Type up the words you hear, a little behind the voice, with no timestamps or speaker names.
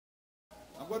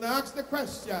going to ask the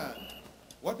question,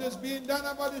 what is being done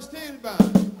about the steel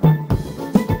band?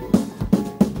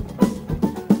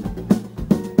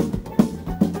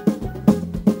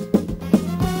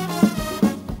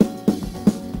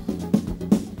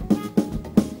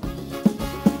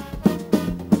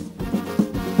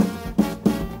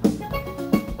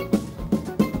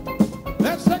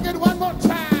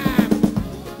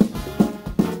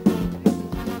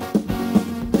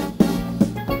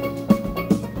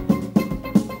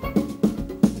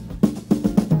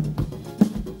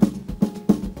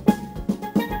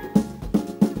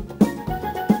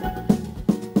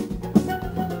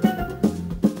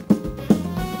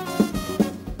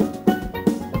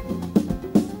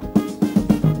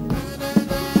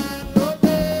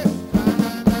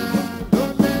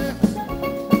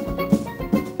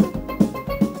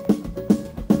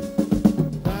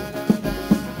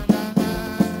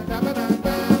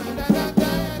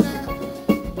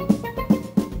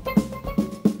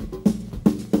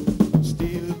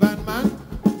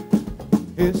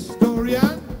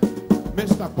 Historian,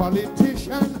 Mr.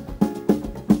 Politician,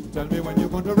 tell me when you're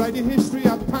going to write the history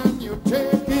of pan, you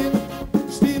taking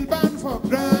steel band for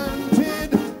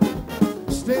granted,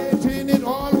 stating it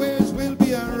always will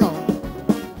be around.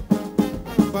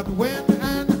 But when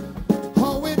and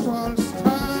how it all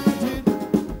started,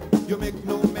 you make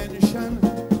no mention,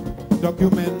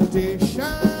 documentation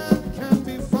can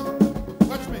be found.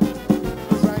 Watch me,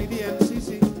 try the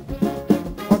NCC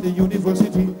or the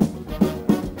university.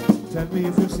 Tell me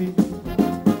if you see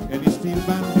any steel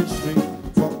band history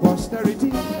for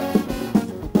posterity.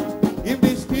 If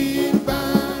the steel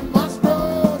band must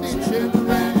grow, the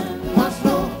children must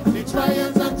know the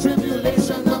trials and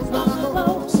tribulations of long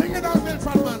ago. Sing it out, Bill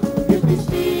Frontman. If the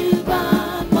steel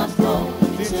band must grow,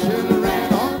 the children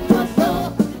must know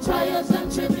the trials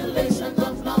and tribulations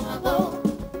of long ago.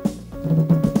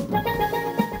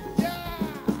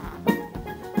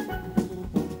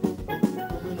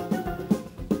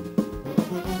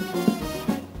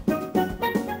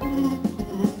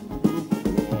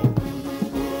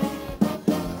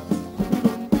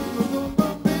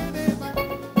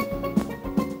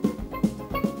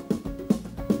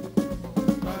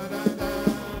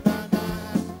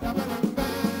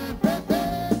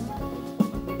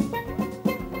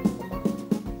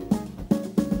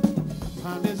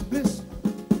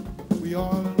 We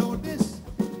all know this,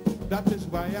 that is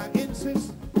why I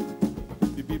insist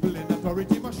the people in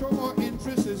authority must show more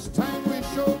interest. It's time we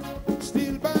show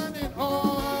steel band in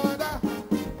order.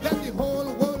 Let the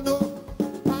whole world know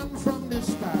pan from the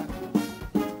start.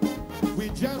 We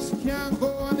just can't go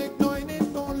on ignoring it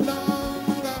no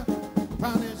longer.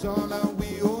 Pan is all that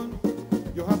we own.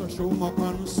 You have to show more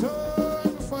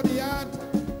concern for the art.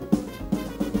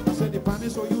 I said the pan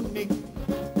is so unique.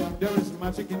 There is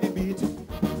magic in the beat.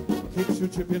 Keeps you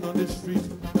tripping on the street,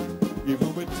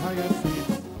 even with tired feet.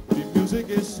 The music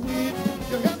is sweet.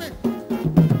 You hear me?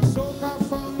 Soca,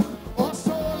 funk, or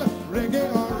soul, reggae,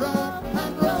 or rock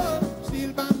and roll.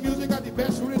 Steel band music are the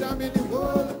best rhythm in the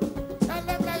world. Tell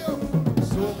them like you.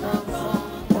 Soca,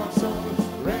 funk, or soul,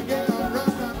 reggae, or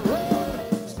rock and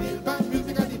roll. Steel band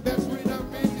music are the best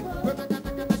rhythm in the world.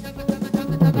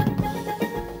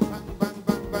 Bang, bang,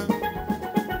 bang, bang.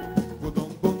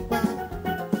 Boom, boom, bang.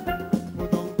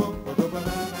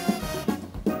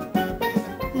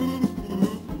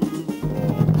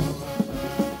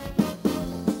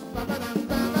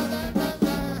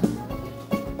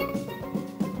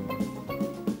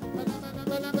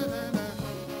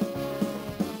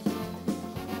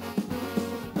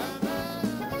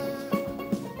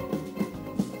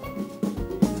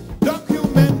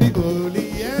 Document the early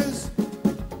years,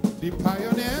 the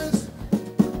pioneers,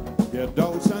 their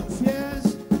doubts and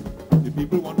fears. The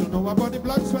people want to know about the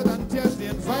blood, sweat and tears, the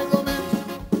environment.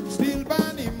 Steel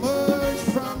band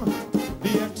emerged from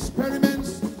the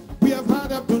experiments we have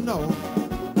had up to now.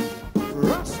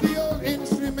 Rusty old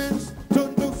instruments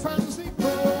turned to fancy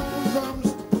gold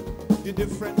drums. The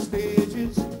different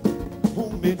stages, who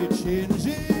made the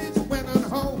changes, when and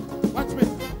how. Watch me.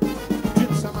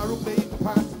 Jim Samaru playing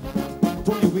part,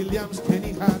 Tony Williams,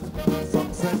 Kenny Hart,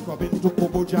 from Fred Cobbin to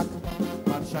Bobo Jack,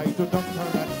 Matchai to Dr.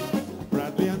 Rat,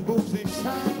 Bradley and Boogsy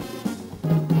Sharp,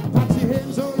 Patsy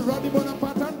Hazel, Roddy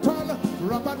Bonaparte and Toll,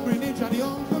 Robert Greenidge and the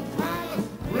Uncle Carl,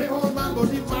 Ray Holman,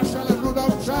 Bodie Marshall and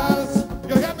Rudolph Charles.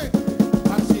 You hear me?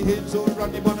 Patsy Hazel,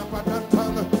 Roddy Bonaparte and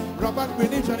Toll, Robert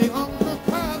Greenidge and the Uncle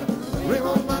Carl, Ray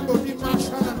Holman, Bodie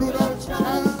Marshall and Rudolph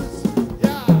Charles.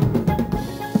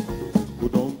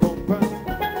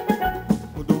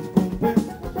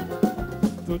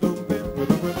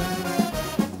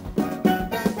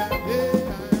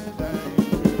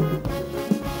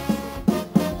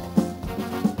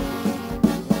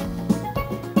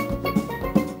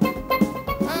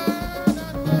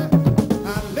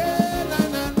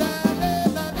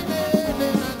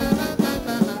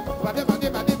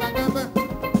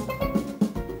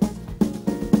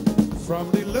 from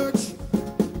the lurch.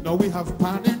 Now we have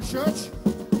pan in church.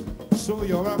 So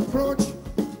your approach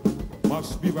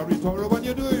must be very thorough when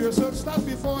you do your research. Start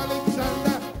before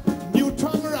Alexander,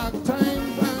 Newton,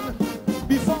 ragtime, and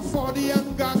before Fordy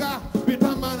and Gaga,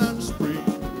 Bitterman and Spring,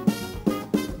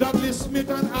 Dudley Smith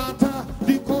and Arthur,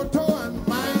 Decoto and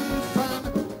Mind Fan,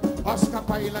 Oscar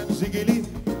Pyle and Ziggy Lee,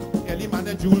 Ellie Man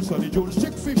and Jules, Sonny Jones,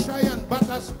 Chick Fisher and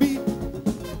Battersby.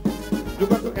 You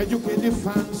got to educate the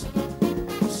fans,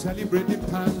 celebrate the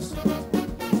pans,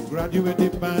 graduate the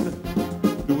band,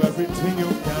 do everything you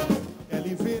can,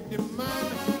 elevate the man,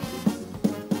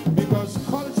 because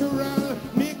cultural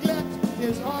neglect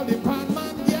is all the pan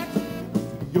man get.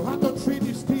 You have to treat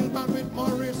the steel man with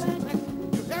more respect.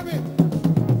 You hear me?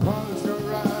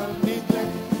 Cultural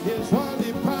neglect is all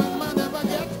the pan man ever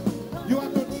get. You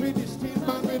have to treat the steel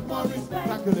man with more respect.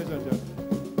 Thank you, ladies and gentlemen.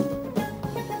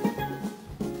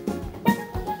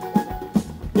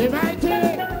 The mighty,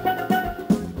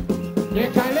 the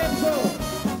Calypso,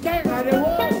 king of the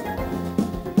world.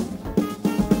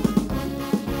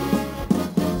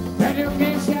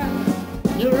 Education,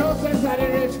 Europeans are the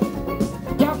rich,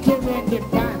 document the